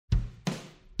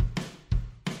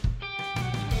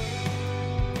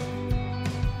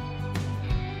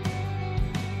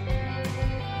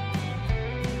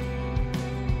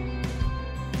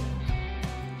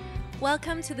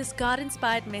Welcome to this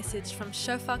God-inspired message from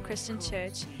Shofar Christian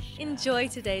Church. Enjoy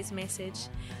today's message.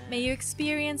 May you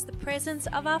experience the presence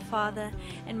of our Father,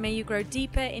 and may you grow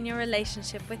deeper in your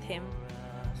relationship with Him.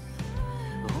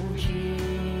 Oh, Jesus,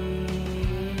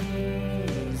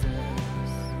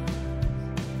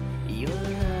 your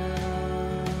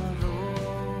love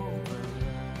over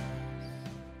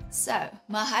us. So,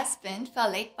 my husband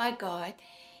felt led by God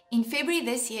in February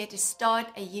this year to start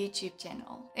a YouTube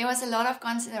channel. There was a lot of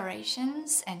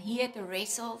considerations, and he had to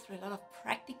wrestle through a lot of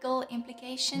practical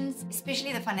implications,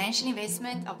 especially the financial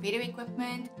investment of video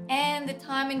equipment and the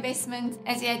time investment,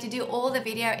 as he had to do all the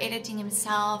video editing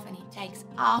himself, and it takes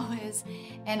hours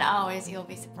and hours, you'll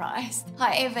be surprised.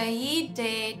 However, he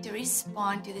dared to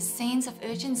respond to the sense of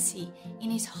urgency in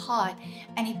his heart,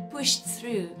 and he pushed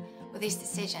through with his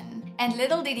decision. And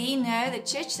little did he know that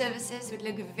church services would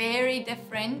look very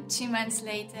different 2 months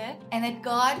later, and that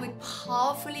God would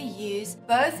powerfully use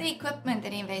both the equipment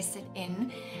that he invested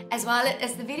in as well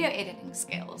as the video editing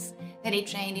skills that he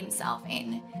trained himself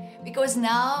in. Because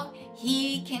now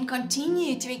he can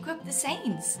continue to equip the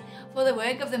saints for the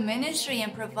work of the ministry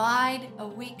and provide a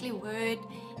weekly word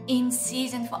in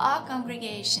season for our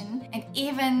congregation and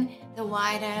even the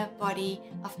wider body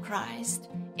of Christ.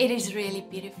 It is really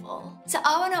beautiful. So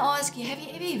I want to ask you, have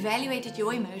you ever evaluated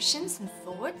your emotions and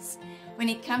thoughts when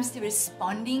it comes to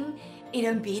responding in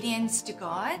obedience to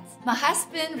God? My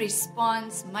husband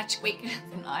responds much quicker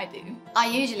than I do. I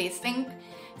usually think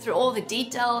through all the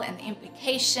detail and the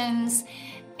implications,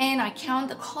 and I count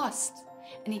the cost.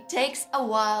 And it takes a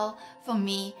while for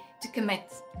me to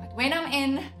commit. But when I'm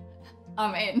in,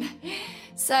 I'm in.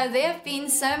 So there have been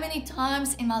so many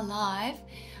times in my life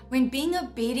when being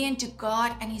obedient to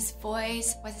God and His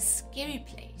voice was a scary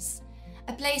place.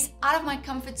 A place out of my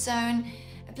comfort zone,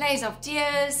 a place of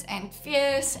tears and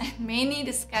fears and many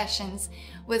discussions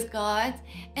with God,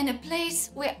 and a place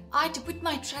where I had to put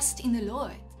my trust in the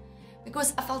Lord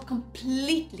because I felt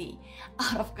completely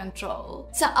out of control.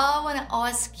 So I want to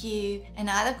ask you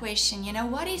another question.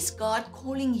 What is God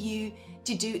calling you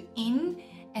to do in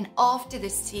and after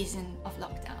this season of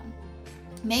lockdown?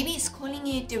 Maybe He's calling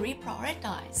you to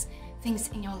reprioritize things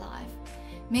in your life.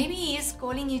 Maybe He is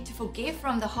calling you to forgive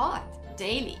from the heart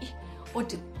daily, or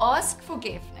to ask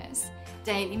forgiveness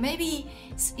daily. Maybe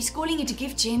He's calling you to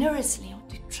give generously, or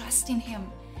to trust in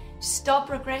Him, to stop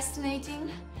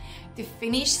procrastinating, to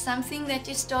finish something that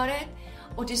you started,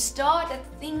 or to start that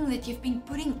thing that you've been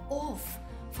putting off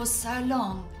for so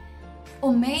long.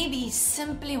 Or maybe He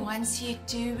simply wants you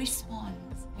to respond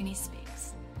when He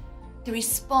speaks, to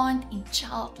respond in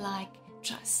childlike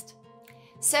trust.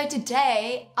 So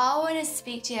today, I want to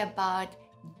speak to you about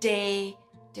dare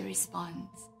to respond.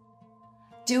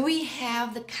 Do we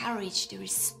have the courage to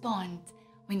respond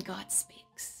when God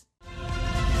speaks?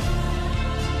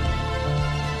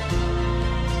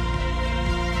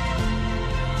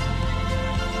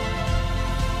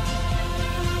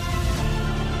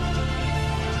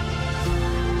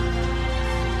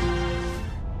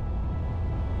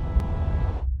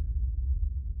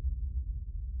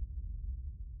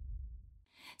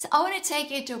 So I want to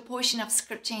take you to a portion of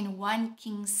scripture in 1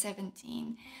 Kings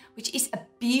 17, which is a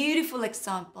beautiful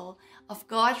example of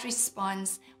God's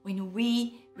response when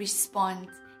we respond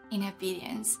in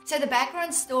obedience. So the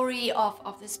background story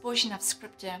of this portion of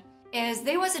scripture is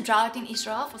there was a drought in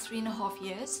Israel for 3.5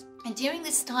 years. And during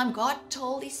this time, God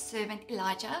told His servant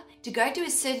Elijah to go to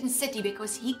a certain city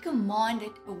because He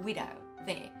commanded a widow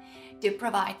there to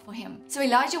provide for him. So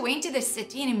Elijah went to the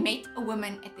city and he met a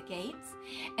woman at the gates.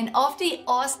 And after he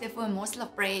asked her for a morsel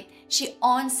of bread, she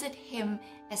answered him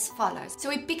as follows. So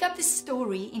we pick up the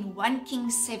story in 1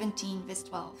 Kings 17 verse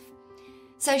 12.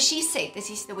 So she said,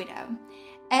 this is the widow,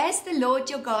 "As the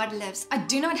Lord your God lives, I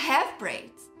do not have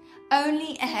bread,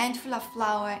 only a handful of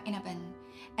flour in a bin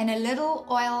and a little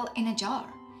oil in a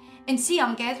jar. And see,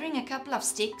 I'm gathering a couple of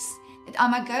sticks that I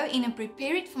might go in and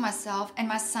prepare it for myself and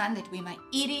my son, that we may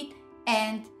eat it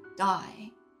and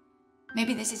die."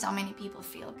 Maybe this is how many people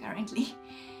feel currently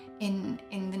in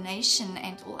the nation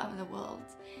and all over the world.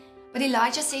 But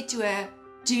Elijah said to her,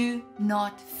 "Do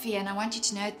not fear." And I want you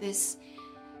to note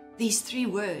these 3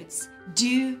 words.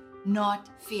 Do not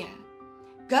fear.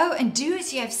 "Go and do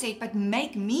as you have said, but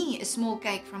make me a small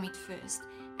cake from it first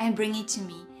and bring it to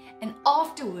me. And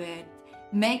afterward,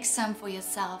 make some for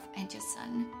yourself and your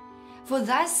son. For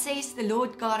thus says the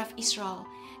Lord God of Israel,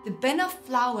 the bin of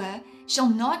flour shall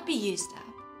not be used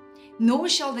up, nor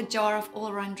shall the jar of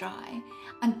oil run dry,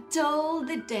 until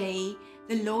the day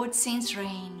the Lord sends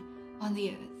rain on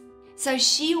the earth." So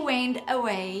she went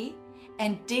away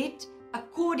and did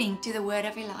according to the word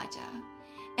of Elijah.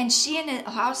 And she and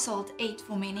her household ate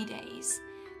for many days.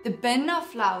 The bin of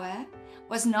flour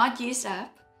was not used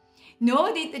up,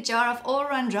 nor did the jar of oil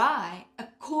run dry,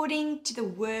 according to the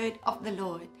word of the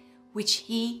Lord, which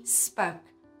he spoke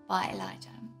by Elijah.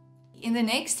 In the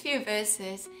next few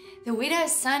verses, the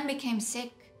widow's son became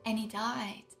sick and he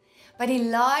died. But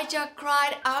Elijah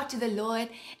cried out to the Lord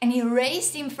and he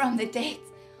raised him from the dead.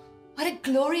 What a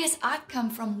glorious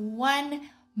outcome from one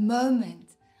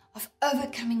moment of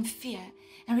overcoming fear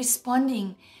and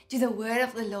responding to the word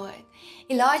of the Lord.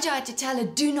 Elijah had to tell her,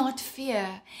 do not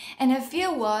fear. And her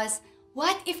fear was,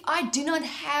 what if I do not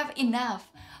have enough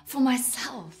for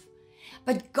myself?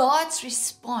 But God's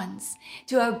response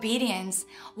to obedience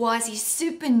was his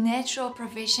supernatural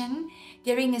provision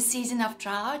during a season of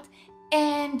drought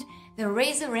and the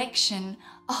resurrection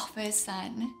of her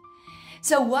son.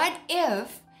 So what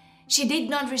if she did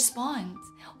not respond?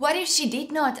 What if she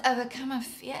did not overcome her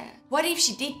fear? What if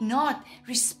she did not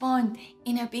respond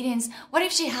in obedience? What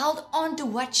if she held on to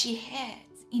what she had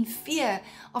in fear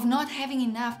of not having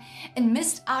enough and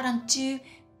missed out on two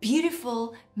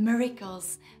beautiful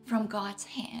miracles from God's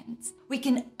hands? We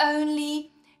can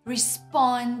only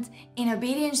respond in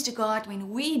obedience to God when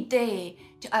we dare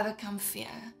to overcome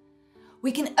fear.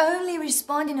 We can only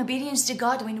respond in obedience to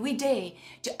God when we dare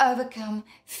to overcome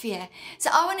fear.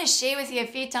 So I want to share with you a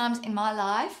few times in my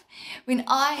life when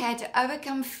I had to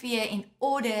overcome fear in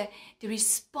order to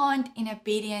respond in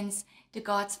obedience to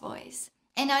God's voice.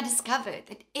 And I discovered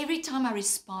that every time I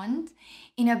respond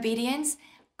in obedience,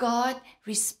 God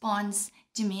responds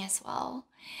to me as well.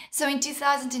 So in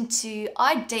 2002,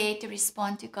 I dared to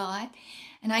respond to God.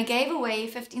 And I gave away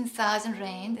 15,000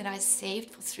 Rand that I saved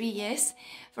for 3 years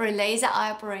for a laser eye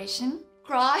operation.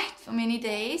 Cried for many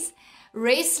days,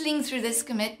 wrestling through this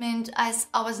commitment as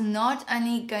I was not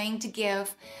only going to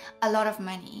give a lot of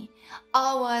money,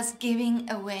 I was giving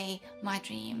away my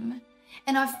dream.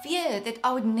 And I feared that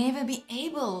I would never be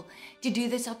able to do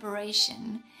this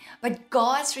operation. But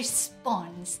God's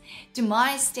response to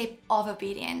my step of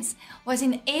obedience was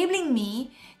enabling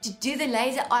me to do the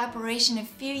laser eye operation a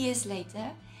few years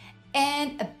later,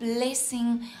 and a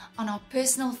blessing on our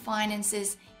personal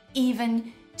finances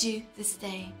even to this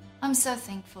day. I'm so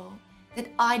thankful that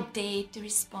I dared to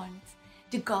respond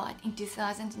to God in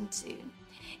 2002.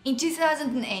 In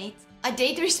 2008, I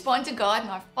dared to respond to God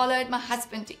and I followed my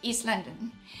husband to East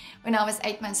London when I was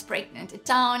 8 months pregnant, a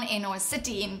town or a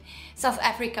city in South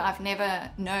Africa I've never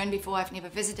known before, I've never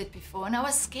visited before, and I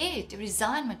was scared to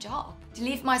resign my job, to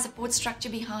leave my support structure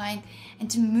behind and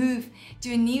to move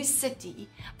to a new city.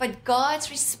 But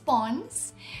God's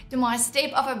response to my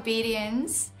step of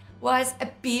obedience was a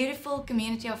beautiful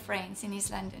community of friends in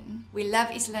East London. We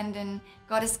love East London.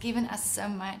 God has given us so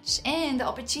much, and the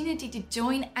opportunity to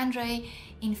join Andre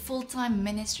in full-time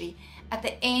ministry at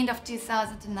the end of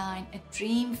 2009, a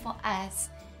dream for us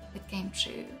that came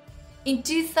true. In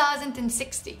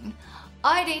 2016,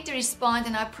 I dared to respond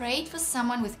and I prayed for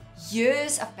someone with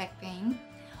years of back pain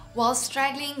while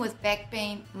struggling with back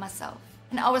pain myself.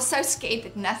 And I was so scared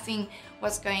that nothing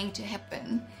was going to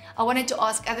happen. I wanted to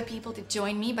ask other people to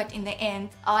join me, but in the end,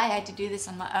 I had to do this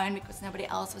on my own because nobody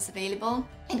else was available.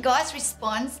 And God's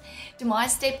response to my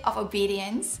step of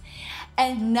obedience,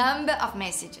 a number of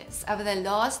messages over the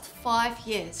last 5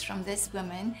 years from this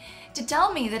woman to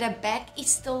tell me that her back is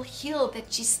still healed,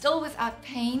 that she's still without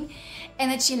pain,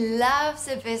 and that she loves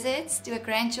her visits to her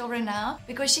grandchildren now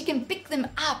because she can pick them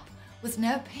up with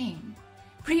no pain.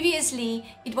 Previously,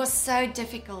 it was so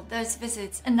difficult, those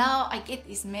visits, and now I get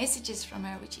these messages from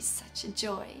her, which is such a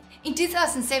joy. In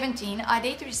 2017, I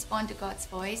dared to respond to God's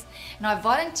voice, and I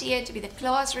volunteered to be the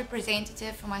class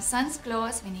representative for my son's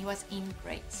class when he was in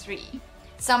grade 3,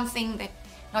 something that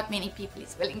not many people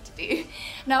is willing to do.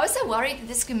 And I was so worried that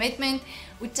this commitment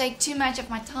would take too much of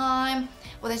my time,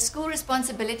 or that school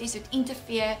responsibilities would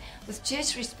interfere with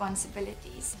church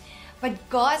responsibilities. But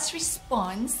God's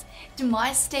response to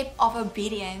my step of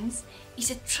obedience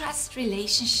is a trust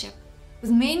relationship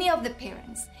with many of the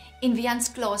parents in Vian's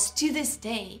class to this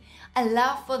day. A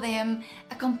love for them,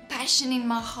 a compassion in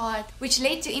my heart, which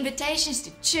led to invitations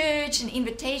to church and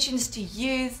invitations to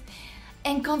youth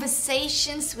and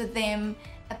conversations with them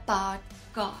about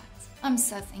God. I'm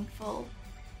so thankful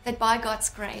that by God's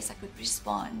grace I could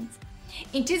respond.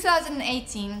 In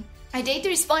 2018, I dared to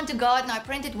respond to God and I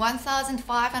printed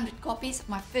 1,500 copies of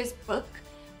my first book,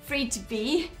 Free to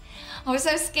Be. I was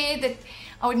so scared that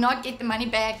I would not get the money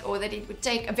back or that it would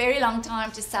take a very long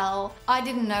time to sell. I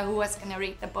didn't know who was going to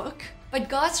read the book. But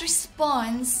God's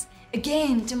response,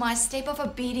 again, to my step of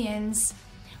obedience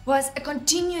was a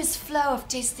continuous flow of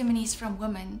testimonies from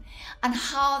women on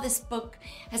how this book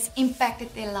has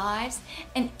impacted their lives,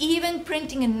 and even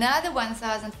printing another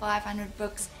 1,500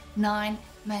 books 9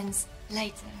 months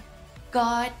later.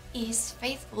 God is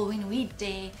faithful when we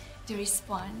dare to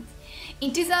respond.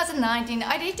 In 2019,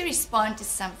 I dared to respond to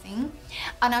something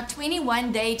on our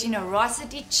 21-day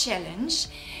generosity challenge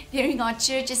during our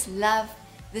church's Love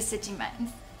the City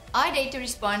month. I dared to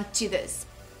respond to this: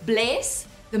 bless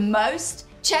the most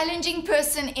challenging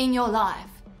person in your life.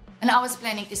 And I was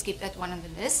planning to skip that one on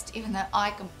the list, even though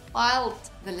I compiled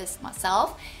the list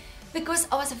myself, because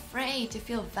I was afraid to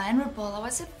feel vulnerable. I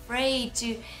was afraid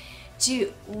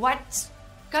to what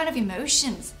kind of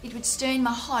emotions it would stir in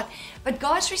my heart. But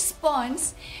God's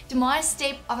response to my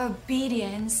step of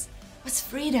obedience was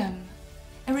freedom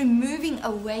and removing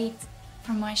a weight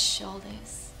from my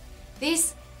shoulders.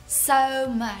 There's so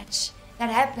much that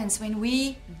happens when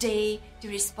we dare to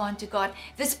respond to God.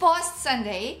 This past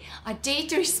Sunday, I dared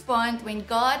to respond when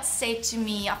God said to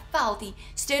me, I felt He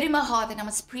stirred in my heart that I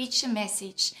must preach a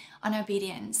message on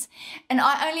obedience. And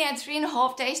I only had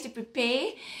 3.5 days to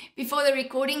prepare before the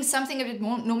recording, something that would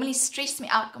normally stress me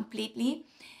out completely.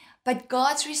 But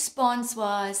God's response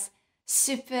was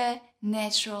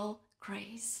supernatural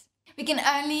grace. We can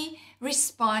only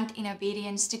respond in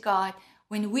obedience to God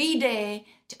when we dare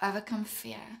to overcome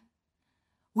fear.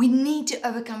 We need to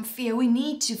overcome fear. We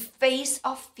need to face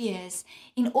our fears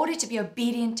in order to be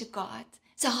obedient to God.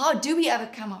 So how do we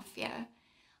overcome our fear?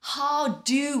 How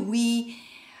do we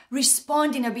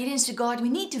respond in obedience to God? We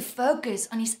need to focus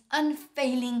on His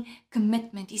unfailing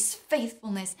commitment, His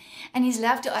faithfulness, and His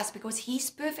love to us, because His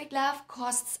perfect love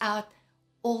casts out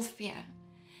all fear.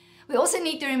 We also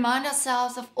need to remind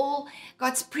ourselves of all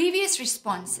God's previous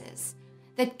responses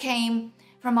that came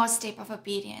from our step of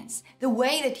obedience, the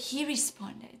way that He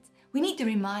responded. We need to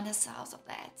remind ourselves of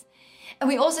that. And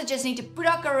we also just need to put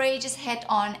our courageous hat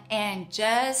on and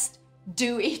just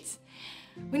do it.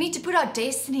 We need to put our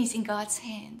destinies in God's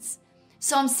hands.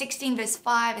 Psalm 16 verse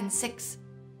 5 and 6.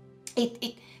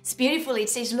 It's beautiful. It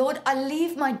says, Lord, I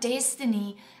leave my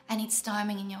destiny and its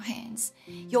timing in your hands.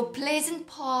 Your pleasant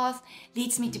path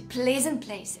leads me to pleasant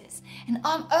places, and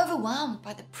I'm overwhelmed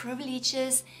by the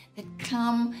privileges that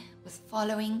come with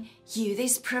following you.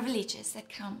 There's privileges that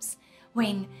comes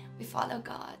when we follow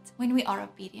God, when we are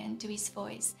obedient to His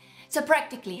voice. So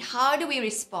practically, how do we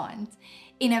respond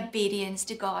in obedience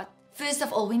to God? First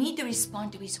of all, we need to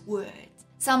respond to His word.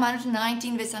 Psalm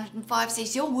 119 verse 105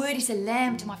 says, your word is a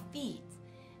lamp to my feet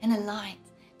and a light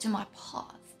to my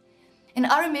path. And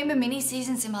I remember many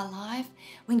seasons in my life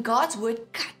when God's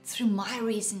word cut through my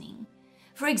reasoning.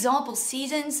 For example,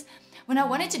 seasons when I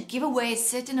wanted to give away a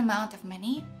certain amount of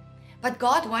money, but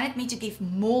God wanted me to give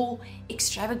more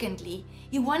extravagantly.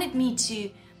 He wanted me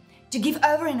to give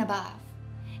over and above.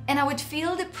 And I would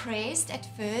feel depressed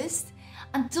at first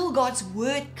until God's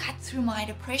word cut through my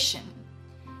depression.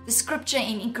 The scripture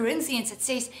in Corinthians, it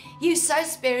says, he who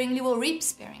sows sparingly will reap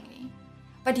sparingly.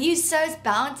 But he who sows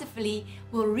bountifully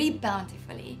will reap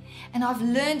bountifully. And I've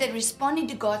learned that responding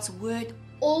to God's word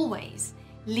always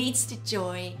leads to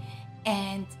joy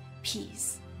and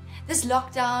peace. This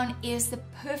lockdown is the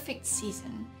perfect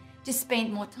season to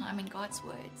spend more time in God's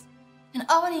word. And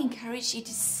I want to encourage you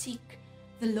to seek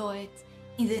the Lord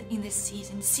in this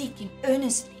season. Seek Him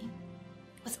earnestly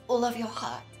with all of your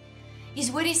heart.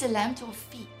 His word is a lamp to our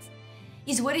feet.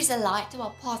 His word is a light to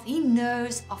our path. He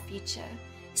knows our future.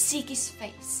 Seek His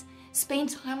face. Spend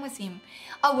time with Him.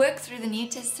 I work through the New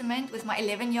Testament with my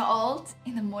 11-year-old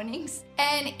in the mornings,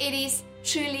 and it is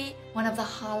truly one of the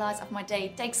highlights of my day.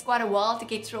 It takes quite a while to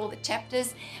get through all the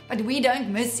chapters, but we don't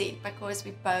miss it because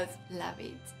we both love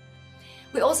it.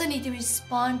 We also need to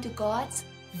respond to God's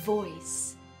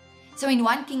voice. So in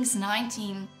 1 Kings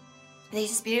 19, there's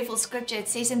this beautiful scripture. It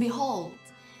says, and behold,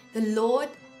 the Lord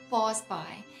passed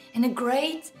by, and a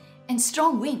great and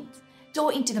strong wind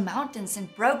tore into the mountains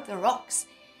and broke the rocks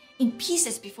in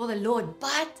pieces before the Lord,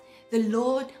 but the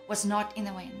Lord was not in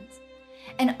the wind.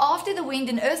 And after the wind,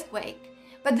 an earthquake,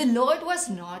 but the Lord was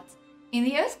not in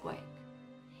the earthquake.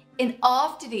 And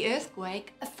after the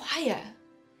earthquake, a fire,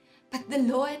 but the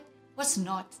Lord was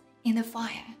not in the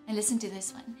fire. And listen to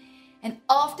this one. And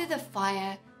after the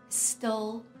fire, a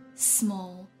still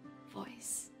small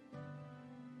voice.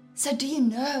 So do you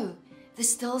know the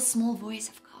still small voice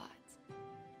of God?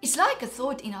 It's like a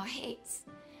thought in our heads.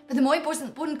 But the more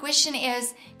important question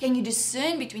is, can you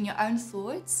discern between your own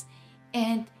thoughts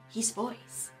and His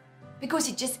voice? Because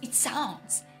it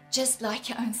sounds just like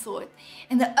your own thought.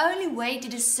 And the only way to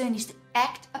discern is to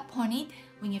act upon it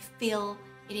when you feel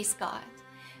it is God.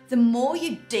 The more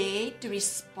you dare to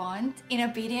respond in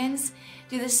obedience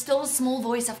to the still small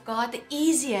voice of God, the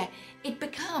easier it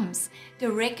becomes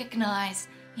to recognize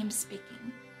Him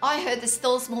speaking. I heard the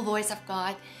still small voice of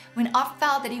God when I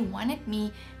felt that He wanted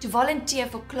me to volunteer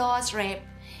for class rep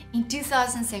in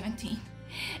 2017.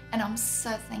 And I'm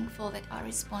so thankful that I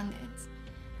responded,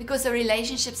 because the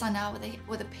relationships I now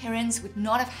with the parents would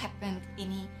not have happened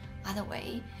any other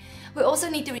way. We also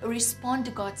need to respond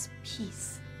to God's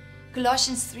peace.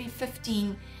 Colossians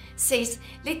 3:15 says,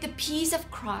 "Let the peace of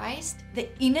Christ, the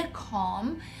inner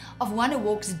calm of one who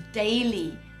walks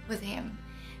daily with Him,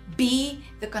 be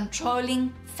the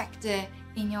controlling factor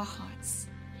in your hearts."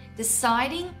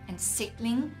 Deciding and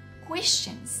settling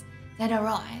questions that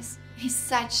arise is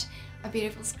such a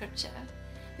beautiful scripture.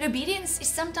 But obedience is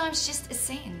sometimes just a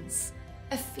sense,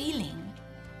 a feeling,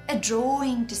 a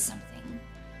drawing to something,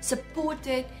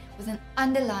 supported with an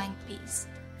underlying peace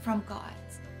from God.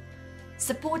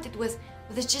 Supported with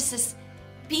just this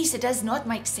peace that does not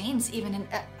make sense, even an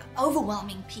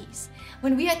overwhelming peace.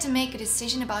 When we had to make a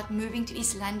decision about moving to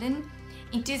East London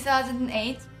in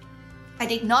 2008, I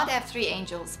did not have 3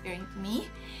 angels appearing to me,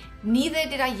 neither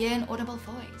did I hear an audible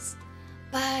voice.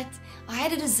 But I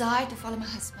had a desire to follow my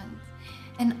husband,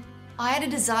 and I had a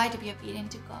desire to be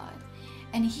obedient to God.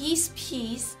 And His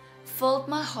peace filled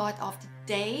my heart after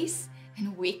days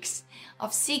and weeks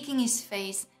of seeking His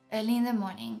face early in the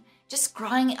morning, just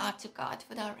crying out to God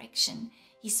for direction.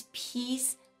 His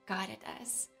peace guided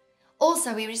us.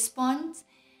 Also, we respond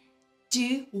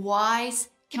to wise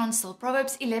counsel.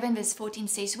 Proverbs 11 verse 14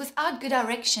 says, "Without good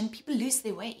direction, people lose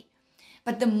their way.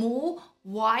 But the more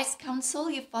wise counsel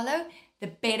you follow, the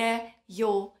better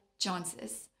your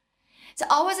chances." So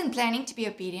I wasn't planning to be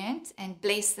obedient and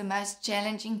bless the most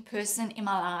challenging person in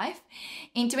my life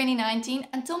in 2019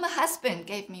 until my husband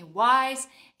gave me wise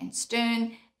and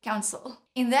stern counsel.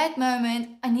 In that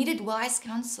moment, I needed wise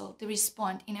counsel to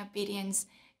respond in obedience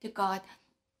to God.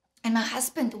 And my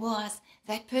husband was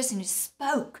that person who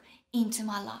spoke into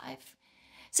my life.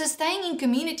 So staying in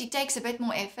community takes a bit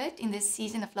more effort in this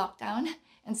season of lockdown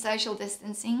and social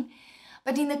distancing.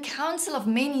 But in the counsel of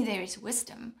many, there is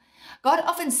wisdom. God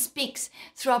often speaks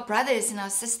through our brothers and our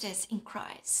sisters in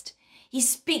Christ. He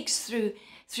speaks through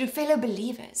fellow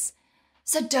believers.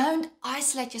 So don't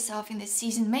isolate yourself in this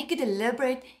season. Make a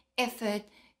deliberate effort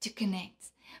to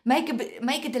connect. Make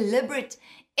a deliberate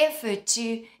effort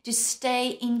to stay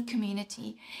in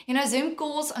community. You know, Zoom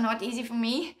calls are not easy for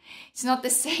me. It's not the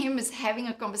same as having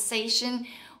a conversation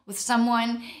with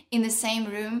someone in the same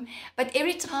room. But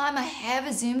every time I have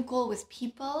a Zoom call with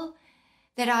people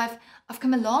that I've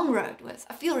come a long road with,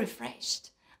 I feel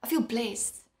refreshed. I feel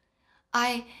blessed.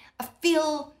 I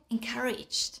feel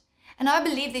encouraged. And I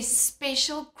believe there's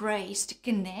special grace to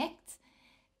connect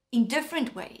in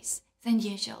different ways than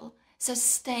usual. So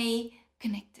stay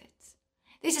connected.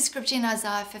 There's a scripture in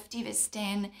Isaiah 50 verse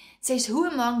 10. It says, "Who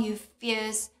among you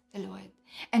fears the Lord,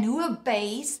 and who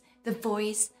obeys the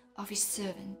voice of His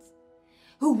servant?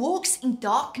 Who walks in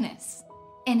darkness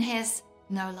and has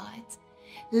no light?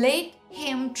 Let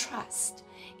him trust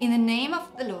in the name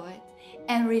of the Lord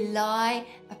and rely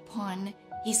upon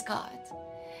his God."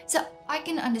 So I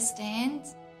can understand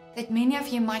that many of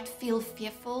you might feel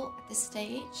fearful at this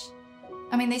stage.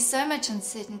 I mean, there's so much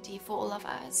uncertainty for all of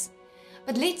us.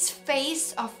 But let's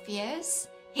face our fears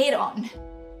head on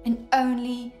and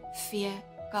only fear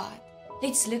God.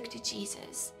 Let's look to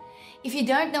Jesus. If you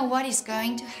don't know what is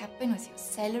going to happen with your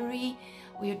salary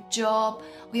or your job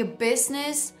or your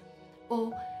business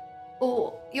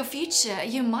or your future,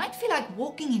 you might feel like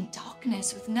walking in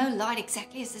darkness with no light,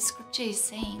 exactly as the scripture is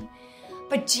saying.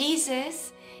 But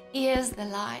Jesus is the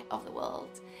light of the world.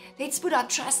 Let's put our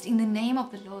trust in the name of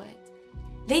the Lord.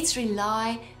 Let's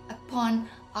rely upon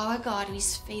our God who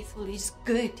is faithful, who is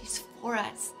good, who is for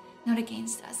us, not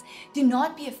against us. Do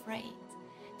not be afraid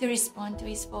to respond to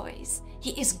His voice.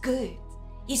 He is good.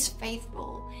 He's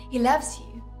faithful. He loves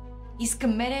you. He's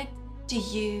committed to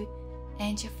you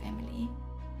and your family.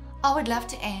 I would love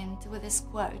to end with this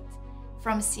quote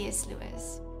from C.S.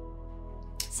 Lewis.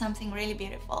 Something really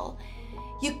beautiful.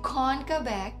 You can't go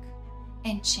back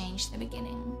and change the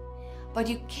beginning, but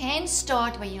you can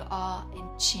start where you are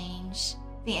and change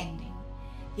the ending.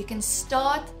 You can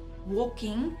start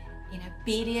walking in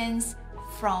obedience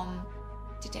from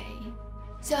today.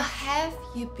 So have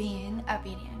you been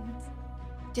obedient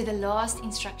to the last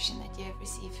instruction that you have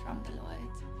received from the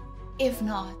Lord? If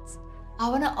not, I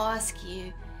want to ask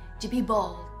you to be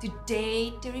bold, to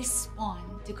dare to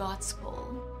respond to God's call.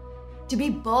 To be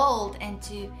bold and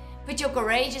to put your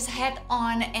courageous hat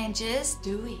on and just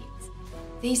do it.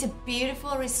 There's a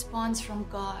beautiful response from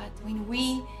God when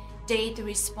we dare to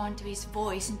respond to His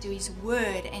voice and to His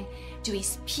word and to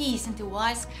His peace and to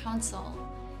wise counsel.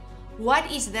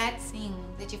 What is that thing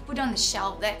that you've put on the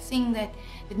shelf, that thing that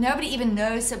nobody even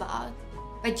knows about,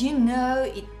 but you know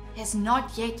it has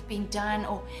not yet been done,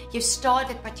 or you've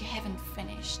started but you haven't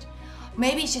finished.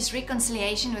 Maybe it's just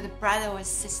reconciliation with a brother or a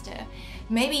sister.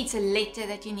 Maybe it's a letter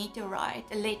that you need to write,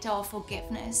 a letter of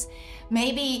forgiveness.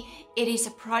 Maybe it is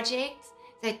a project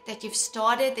that you've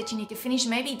started that you need to finish.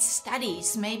 Maybe it's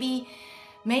studies. Maybe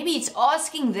it's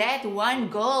asking that one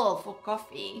girl for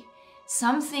coffee.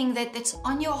 Something that's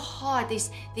on your heart.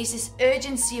 There's this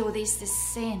urgency, or there's this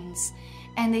sense.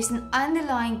 And there's an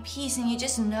underlying peace, and you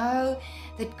just know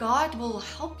that God will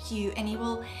help you, and He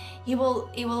will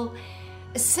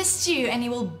assist you, and He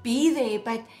will be there,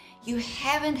 but you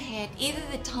haven't had either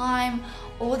the time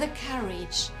or the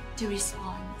courage to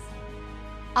respond.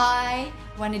 I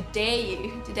want to dare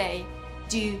you today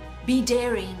to be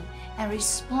daring and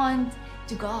respond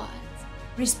to God.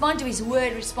 Respond to His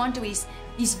word, respond to His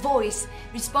voice,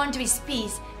 respond to His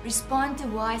peace, respond to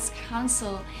wise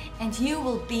counsel, and you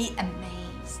will be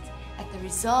amazed at the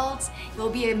results. You will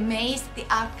be amazed at the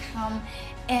outcome,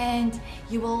 and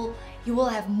you will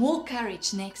have more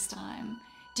courage next time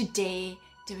to dare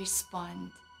to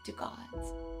respond to God.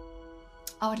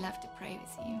 I would love to pray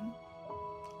with you.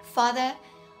 Father,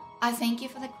 I thank you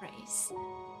for the grace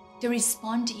to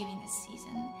respond to you in this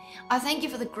season. I thank you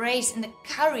for the grace and the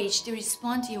courage to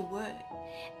respond to your word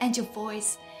and your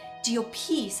voice, to your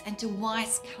peace and to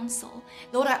wise counsel.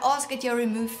 Lord, I ask that you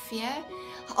remove fear.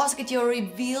 I ask that you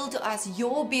reveal to us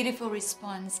your beautiful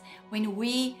response when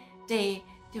we dare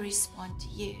to respond to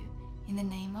you. In the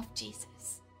name of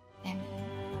Jesus. Amen.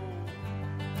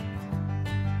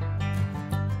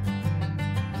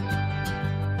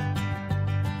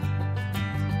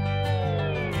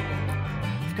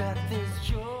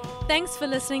 Thanks for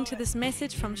listening to this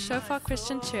message from Shofar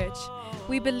Christian Church.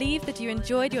 We believe that you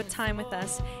enjoyed your time with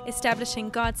us, establishing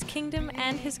God's kingdom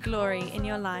and His glory in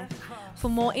your life. For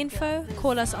more info,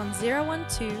 call us on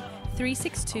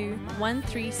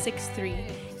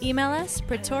 012-362-1363. Email us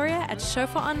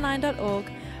pretoria@shofaronline.org.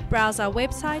 Browse our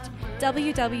website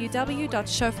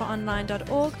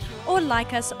www.shofaronline.org, or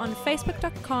like us on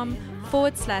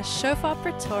facebook.com/Shofar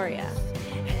Pretoria.